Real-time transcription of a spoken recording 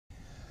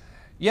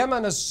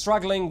Yemen is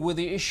struggling with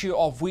the issue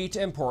of wheat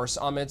imports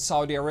amid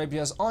Saudi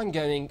Arabia's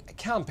ongoing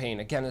campaign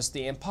against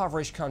the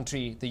impoverished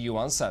country, the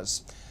UN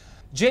says.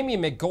 Jamie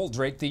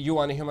McGoldrick, the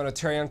UN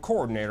humanitarian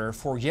coordinator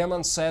for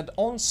Yemen, said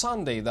on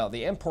Sunday that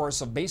the imports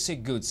of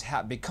basic goods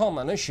had become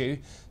an issue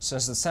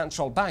since the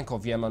Central Bank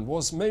of Yemen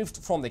was moved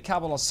from the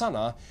capital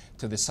Sana'a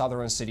to the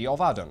southern city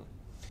of Aden.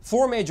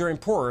 Four major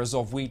importers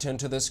of wheat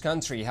into this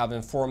country have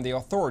informed the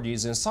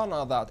authorities in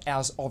Sana'a that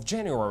as of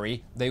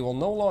January, they will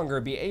no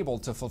longer be able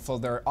to fulfill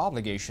their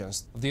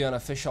obligations. The UN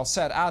official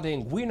said,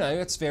 adding, "We know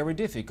it's very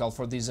difficult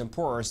for these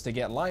importers to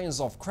get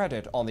lines of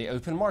credit on the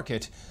open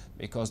market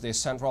because the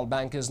central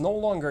bank is no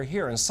longer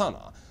here in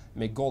Sana'a."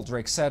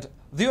 McGoldrick said.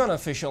 The UN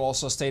official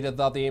also stated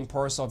that the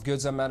imports of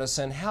goods and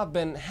medicine have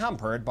been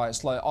hampered by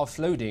slow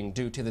offloading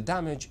due to the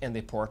damage in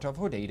the port of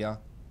Hudaydah.